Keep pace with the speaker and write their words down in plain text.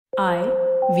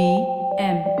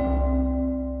IVM.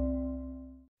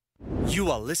 You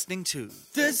are listening to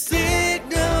The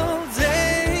Signal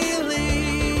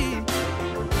Daily.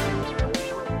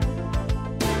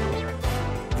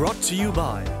 Brought to you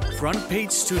by Front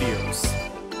Page Studios.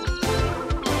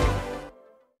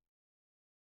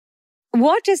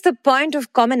 What is the point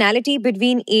of commonality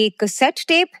between a cassette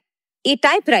tape, a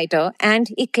typewriter, and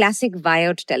a classic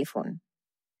wired telephone?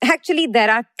 Actually,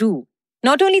 there are two.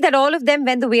 Not only that all of them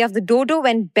went the way of the dodo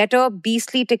when better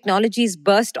beastly technologies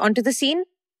burst onto the scene,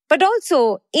 but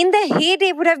also in their heyday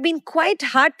it would have been quite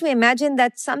hard to imagine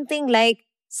that something like,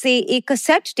 say, a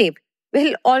cassette tape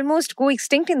will almost go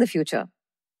extinct in the future.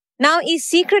 Now, a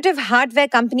secretive hardware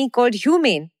company called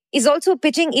Humane is also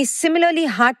pitching a similarly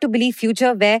hard-to-believe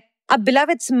future where our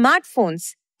beloved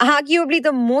smartphones, arguably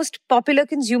the most popular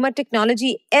consumer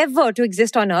technology ever to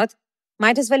exist on Earth,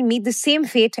 might as well meet the same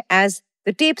fate as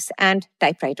the tapes and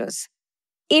typewriters.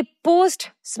 A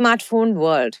post-smartphone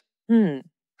world.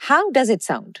 How does it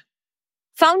sound?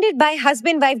 Founded by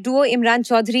husband-wife duo Imran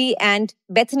Chaudhary and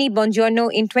Bethany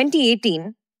Bongiorno in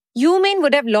 2018, Humane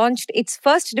would have launched its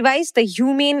first device, the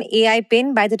Humane AI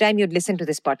Pin, by the time you'd listen to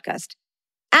this podcast.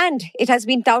 And it has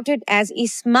been touted as a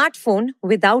smartphone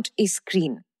without a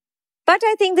screen. But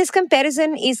I think this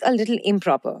comparison is a little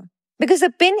improper, because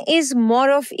the Pin is more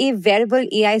of a wearable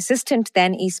AI assistant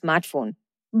than a smartphone.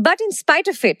 But in spite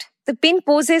of it, the Pin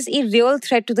poses a real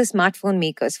threat to the smartphone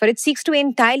makers, for it seeks to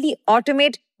entirely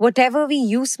automate whatever we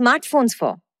use smartphones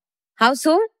for. How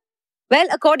so? Well,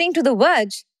 according to The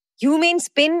Verge, Humane's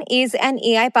Pin is an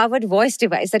AI-powered voice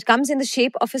device that comes in the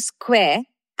shape of a square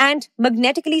and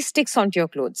magnetically sticks onto your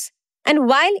clothes. And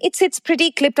while it sits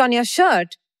pretty clipped on your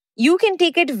shirt, you can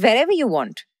take it wherever you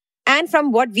want. And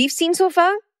from what we've seen so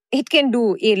far, it can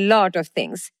do a lot of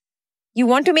things. You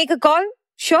want to make a call?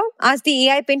 Sure, ask the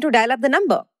AI Pin to dial up the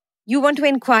number. You want to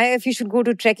inquire if you should go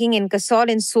to trekking in Kasol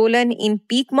and Solan in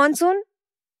peak monsoon?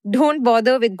 Don't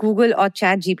bother with Google or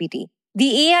ChatGPT.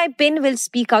 The AI Pin will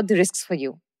speak out the risks for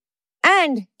you.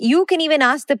 And you can even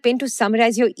ask the Pin to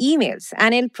summarize your emails,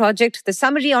 and it'll project the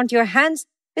summary onto your hands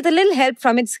with a little help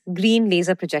from its green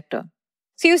laser projector.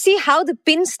 So you see how the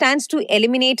Pin stands to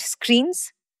eliminate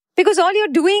screens? Because all you're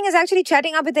doing is actually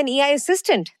chatting up with an AI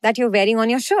assistant that you're wearing on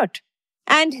your shirt.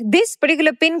 And this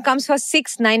particular Pin comes for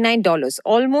 $699,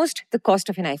 almost the cost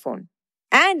of an iPhone.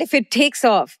 And if it takes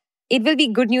off, it will be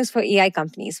good news for AI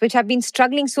companies, which have been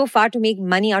struggling so far to make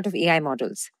money out of AI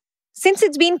models. Since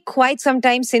it's been quite some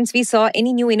time since we saw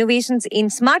any new innovations in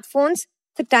smartphones,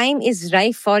 the time is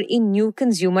ripe for a new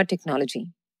consumer technology.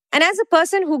 And as a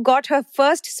person who got her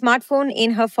first smartphone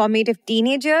in her formative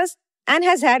teenage years and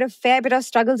has had a fair bit of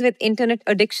struggles with internet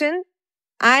addiction,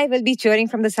 I will be cheering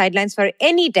from the sidelines for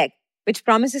any tech which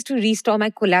promises to restore my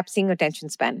collapsing attention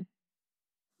span.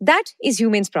 That is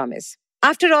Humane's promise.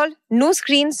 After all, no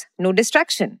screens, no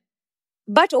distraction.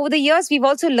 But over the years, we've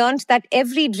also learned that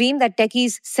every dream that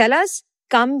techies sell us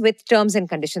come with terms and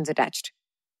conditions attached.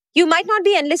 You might not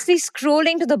be endlessly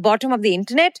scrolling to the bottom of the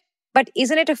internet, but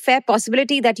isn't it a fair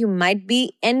possibility that you might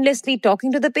be endlessly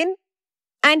talking to the Pin?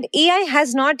 And AI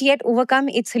has not yet overcome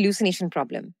its hallucination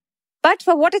problem. But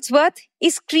for what it's worth, a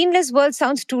screenless world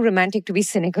sounds too romantic to be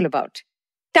cynical about.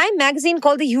 Time magazine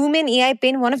called the Humane AI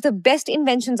Pin one of the best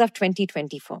inventions of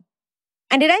 2024.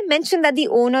 And did I mention that the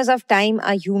owners of Time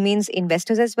are Humane's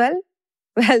investors as well?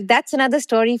 Well, that's another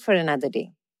story for another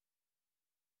day.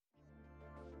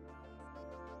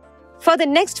 For the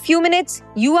next few minutes,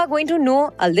 you are going to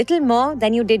know a little more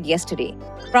than you did yesterday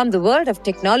from the world of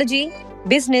technology,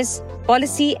 business,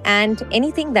 policy, and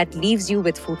anything that leaves you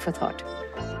with food for thought.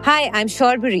 Hi, I'm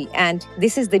Shorbari, and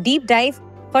this is the Deep Dive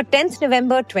for 10th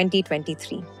November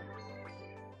 2023.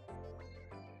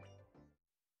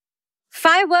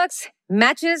 Fireworks,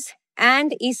 matches,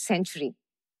 and a century.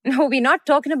 No, we're not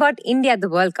talking about India at the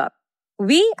World Cup.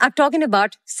 We are talking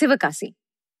about Sivakasi.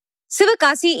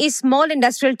 Sivakasi, a small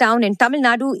industrial town in Tamil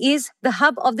Nadu, is the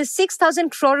hub of the 6,000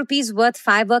 crore rupees worth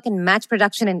firework and match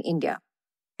production in India.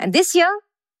 And this year,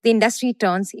 the industry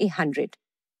turns 100.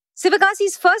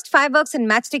 Sivakasi's first fireworks and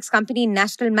matchsticks company,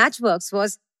 National Matchworks,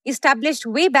 was established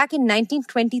way back in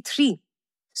 1923.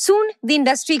 Soon, the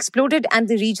industry exploded and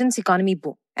the region's economy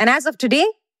boomed. And as of today,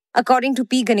 according to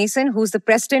P. Ganesan, who's the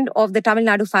president of the Tamil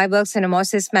Nadu Fireworks and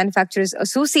Amorsis Manufacturers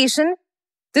Association,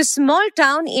 the small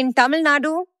town in Tamil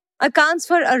Nadu accounts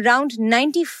for around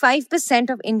 95%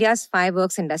 of India's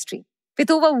fireworks industry,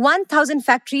 with over 1,000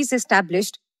 factories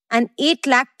established and 8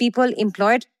 lakh people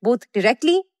employed both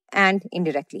directly and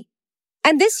indirectly.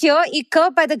 And this year, a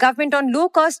curb by the government on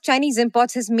low-cost Chinese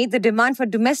imports has made the demand for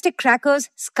domestic crackers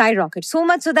skyrocket, so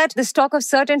much so that the stock of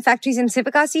certain factories in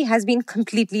Sivakasi has been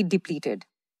completely depleted.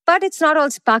 But it's not all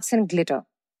sparks and glitter.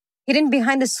 Hidden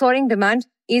behind the soaring demand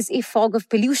is a fog of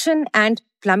pollution and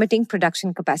plummeting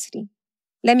production capacity.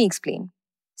 Let me explain.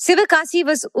 Sivakasi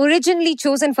was originally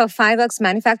chosen for fireworks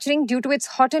manufacturing due to its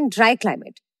hot and dry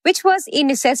climate, which was a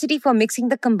necessity for mixing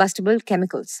the combustible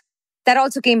chemicals. That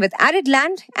also came with arid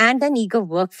land and an eager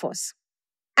workforce.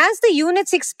 As the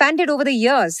units expanded over the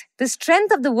years, the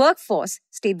strength of the workforce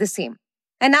stayed the same.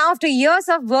 And now, after years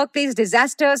of workplace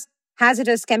disasters,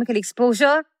 hazardous chemical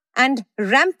exposure, and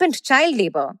rampant child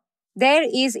labor, there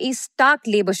is a stark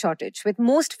labor shortage, with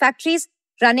most factories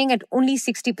running at only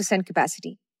 60%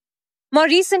 capacity. More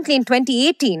recently, in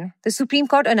 2018, the Supreme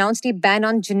Court announced a ban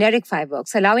on generic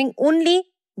fireworks, allowing only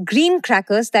green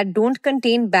crackers that don't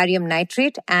contain barium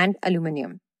nitrate and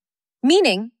aluminium.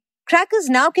 Meaning, crackers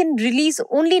now can release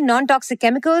only non-toxic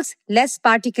chemicals, less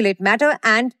particulate matter,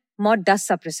 and more dust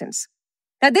suppressants.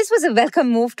 Now, this was a welcome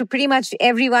move to pretty much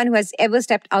everyone who has ever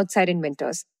stepped outside in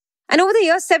winters. And over the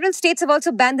years, several states have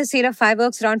also banned the sale of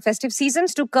fireworks around festive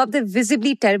seasons to curb the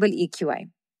visibly terrible AQI.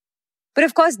 But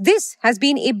of course, this has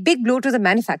been a big blow to the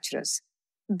manufacturers.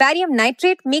 Barium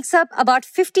nitrate makes up about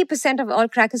 50% of all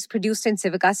crackers produced in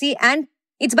Sivakasi, and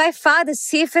it's by far the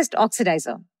safest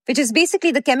oxidizer, which is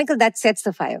basically the chemical that sets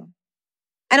the fire.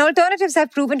 And alternatives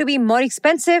have proven to be more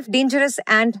expensive, dangerous,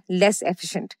 and less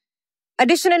efficient.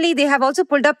 Additionally, they have also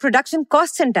pulled up production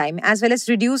costs and time, as well as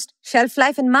reduced shelf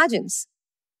life and margins.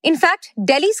 In fact,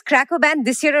 Delhi's cracker ban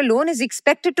this year alone is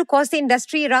expected to cost the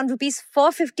industry around rupees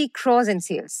 450 crores in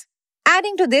sales.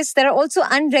 Adding to this, there are also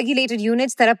unregulated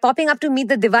units that are popping up to meet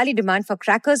the Diwali demand for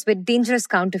crackers with dangerous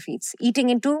counterfeits,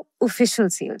 eating into official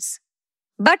sales.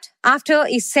 But after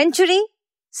a century,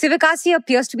 Sivakasi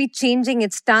appears to be changing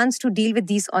its stance to deal with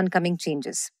these oncoming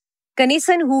changes.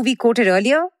 Ganesan, who we quoted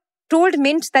earlier, told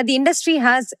Mint that the industry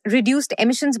has reduced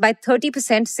emissions by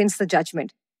 30% since the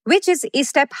judgment, which is a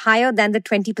step higher than the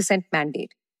 20%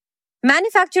 mandate.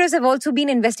 Manufacturers have also been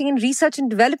investing in research and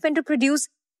development to produce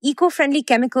eco-friendly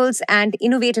chemicals and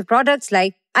innovative products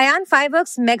like Ion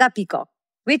Fireworks Mega Peacock,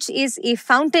 which is a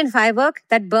fountain firework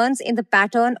that burns in the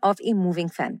pattern of a moving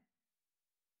fan.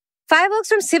 Fireworks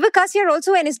from Sivakasi are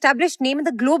also an established name in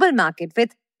the global market,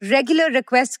 with regular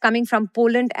requests coming from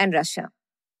Poland and Russia.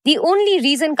 The only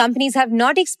reason companies have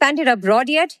not expanded abroad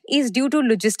yet is due to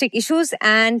logistic issues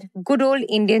and good old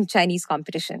Indian-Chinese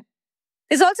competition.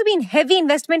 There's also been heavy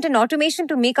investment in automation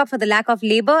to make up for the lack of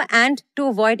labor and to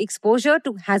avoid exposure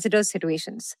to hazardous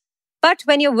situations. But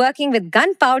when you're working with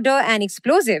gunpowder and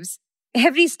explosives,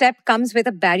 every step comes with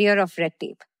a barrier of red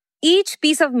tape. Each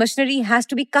piece of machinery has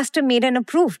to be custom made and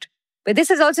approved, but this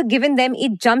has also given them a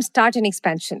jump start in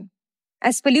expansion.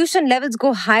 As pollution levels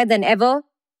go higher than ever,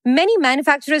 many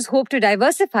manufacturers hope to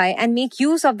diversify and make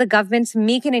use of the government's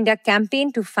Make in India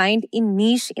campaign to find a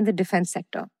niche in the defense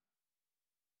sector.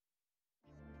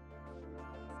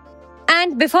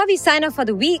 And before we sign off for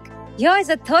the week, here is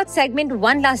a third segment,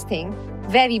 One Last Thing,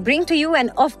 where we bring to you an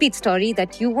offbeat story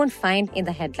that you won't find in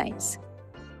the headlines.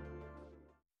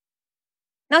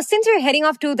 Now, since you're heading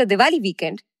off to the Diwali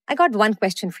weekend, I got one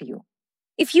question for you.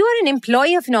 If you are an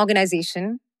employee of an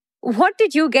organization, what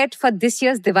did you get for this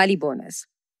year's Diwali bonus?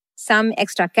 Some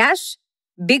extra cash?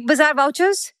 Big bazaar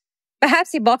vouchers?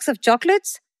 Perhaps a box of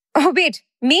chocolates? Oh wait,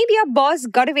 maybe your boss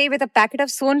got away with a packet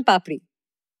of Son Papri.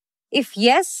 If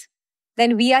yes,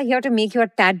 then we are here to make you a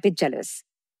tad bit jealous.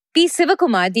 P.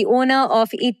 Sivakumar, the owner of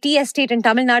a tea estate in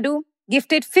Tamil Nadu,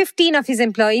 gifted 15 of his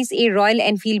employees a Royal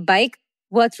Enfield bike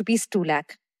worth rupees 2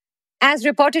 lakh. As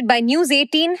reported by News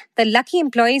 18, the lucky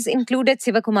employees included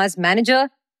Sivakumar's manager,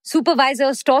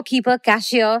 supervisor, storekeeper,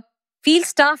 cashier, field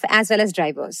staff, as well as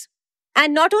drivers.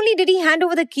 And not only did he hand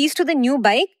over the keys to the new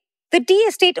bike, the tea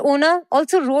estate owner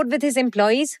also rode with his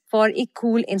employees for a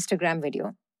cool Instagram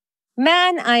video.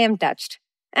 Man, I am touched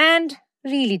and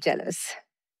really jealous.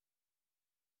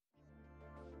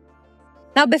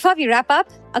 Now, before we wrap up,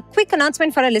 a quick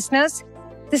announcement for our listeners.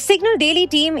 The Signal Daily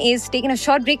team is taking a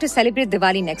short break to celebrate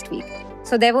Diwali next week,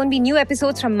 so there won't be new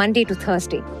episodes from Monday to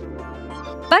Thursday.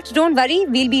 But don't worry,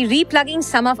 we'll be replugging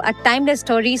some of our timeless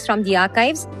stories from the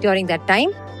archives during that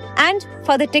time. And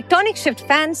for the Tectonic Shift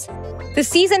fans, the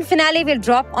season finale will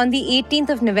drop on the 18th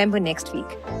of November next week.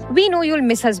 We know you'll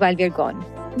miss us while we're gone.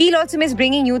 We'll also miss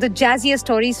bringing you the jazziest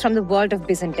stories from the world of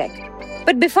biz and tech.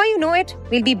 But before you know it,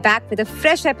 we'll be back with a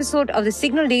fresh episode of the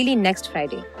Signal Daily next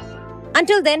Friday.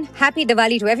 Until then, happy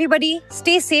Diwali to everybody,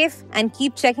 stay safe, and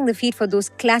keep checking the feed for those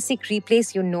classic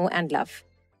replays you know and love.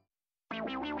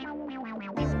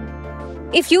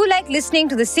 If you like listening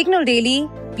to the Signal Daily,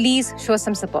 please show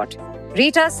some support.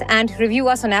 Rate us and review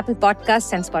us on Apple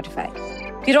Podcasts and Spotify.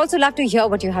 We'd also love to hear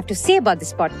what you have to say about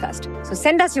this podcast. So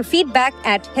send us your feedback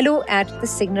at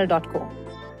hello@thesignal.co.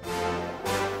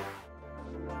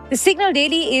 The Signal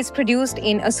Daily is produced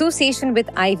in association with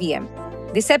IVM.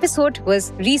 This episode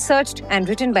was researched and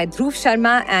written by Dhruv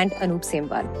Sharma and Anup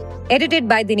Semwal. Edited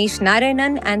by Dinesh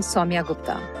Narayanan and Soumya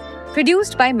Gupta.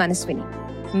 Produced by Manaswini.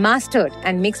 Mastered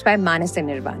and mixed by Manas and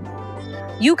Nirvan.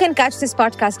 You can catch this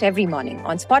podcast every morning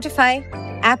on Spotify,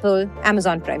 Apple,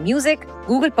 Amazon Prime Music,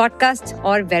 Google Podcasts,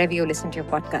 or wherever you listen to your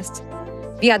podcasts.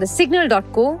 We are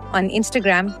thesignal.co on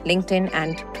Instagram, LinkedIn,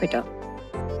 and Twitter.